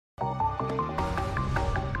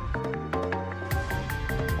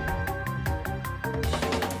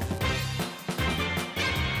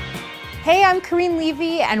Hey, I'm Karine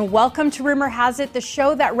Levy, and welcome to Rumor Has It, the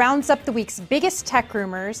show that rounds up the week's biggest tech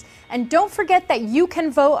rumors. And don't forget that you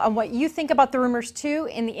can vote on what you think about the rumors too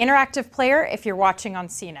in the interactive player if you're watching on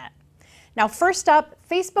CNET. Now, first up,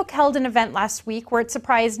 Facebook held an event last week where it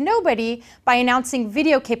surprised nobody by announcing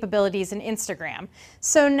video capabilities in Instagram.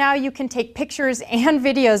 So now you can take pictures and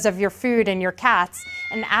videos of your food and your cats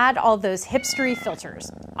and add all those hipstery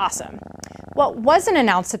filters. Awesome. What wasn't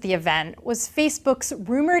announced at the event was Facebook's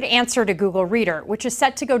rumored answer to Google Reader, which is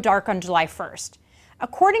set to go dark on July 1st.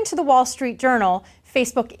 According to the Wall Street Journal,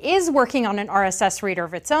 Facebook is working on an RSS reader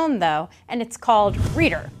of its own, though, and it's called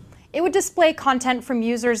Reader. It would display content from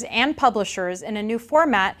users and publishers in a new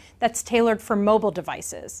format that's tailored for mobile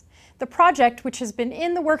devices. The project, which has been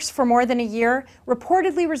in the works for more than a year,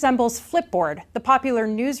 reportedly resembles Flipboard, the popular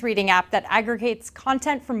news reading app that aggregates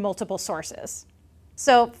content from multiple sources.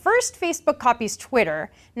 So first, Facebook copies Twitter.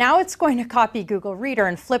 Now it's going to copy Google Reader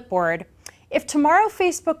and Flipboard. If tomorrow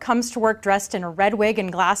Facebook comes to work dressed in a red wig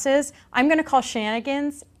and glasses, I'm going to call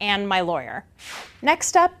shenanigans and my lawyer.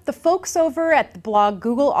 Next up, the folks over at the blog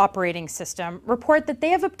Google Operating System report that they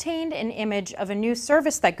have obtained an image of a new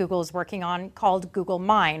service that Google is working on called Google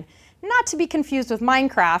Mine, not to be confused with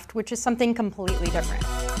Minecraft, which is something completely different.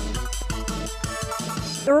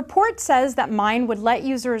 The report says that Mine would let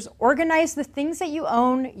users organize the things that you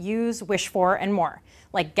own, use, wish for, and more,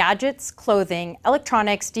 like gadgets, clothing,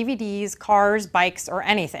 electronics, DVDs, cars, bikes, or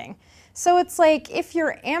anything. So it's like if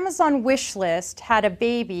your Amazon wish list had a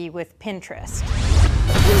baby with Pinterest.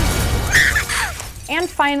 And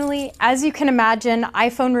finally, as you can imagine,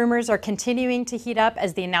 iPhone rumors are continuing to heat up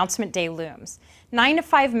as the announcement day looms.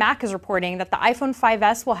 9to5Mac is reporting that the iPhone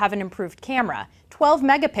 5S will have an improved camera, 12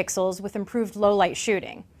 megapixels with improved low-light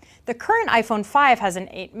shooting. The current iPhone 5 has an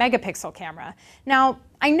 8-megapixel camera. Now,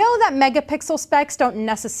 I know that megapixel specs don't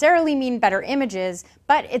necessarily mean better images,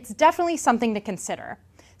 but it's definitely something to consider.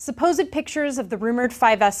 Supposed pictures of the rumored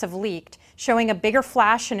 5S have leaked, showing a bigger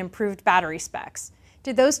flash and improved battery specs.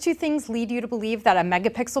 Did those two things lead you to believe that a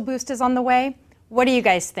megapixel boost is on the way? What do you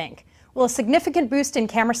guys think? Will a significant boost in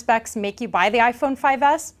camera specs make you buy the iPhone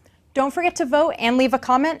 5S? Don't forget to vote and leave a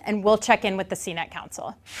comment, and we'll check in with the CNET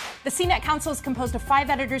Council. The CNET Council is composed of 5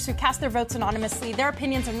 editors who cast their votes anonymously. Their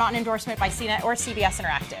opinions are not an endorsement by CNET or CBS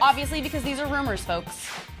Interactive. Obviously, because these are rumors, folks.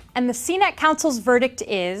 And the CNET Council's verdict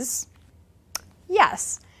is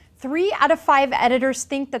yes. 3 out of 5 editors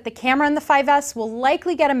think that the camera in the 5S will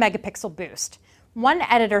likely get a megapixel boost. One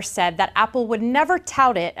editor said that Apple would never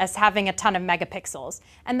tout it as having a ton of megapixels,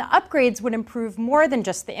 and the upgrades would improve more than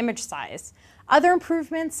just the image size. Other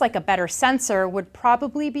improvements, like a better sensor, would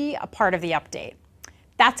probably be a part of the update.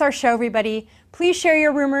 That's our show, everybody. Please share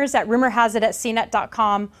your rumors at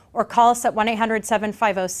rumorhasit@cnet.com or call us at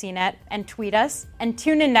 1-800-750-CNET and tweet us, and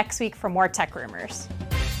tune in next week for more tech rumors.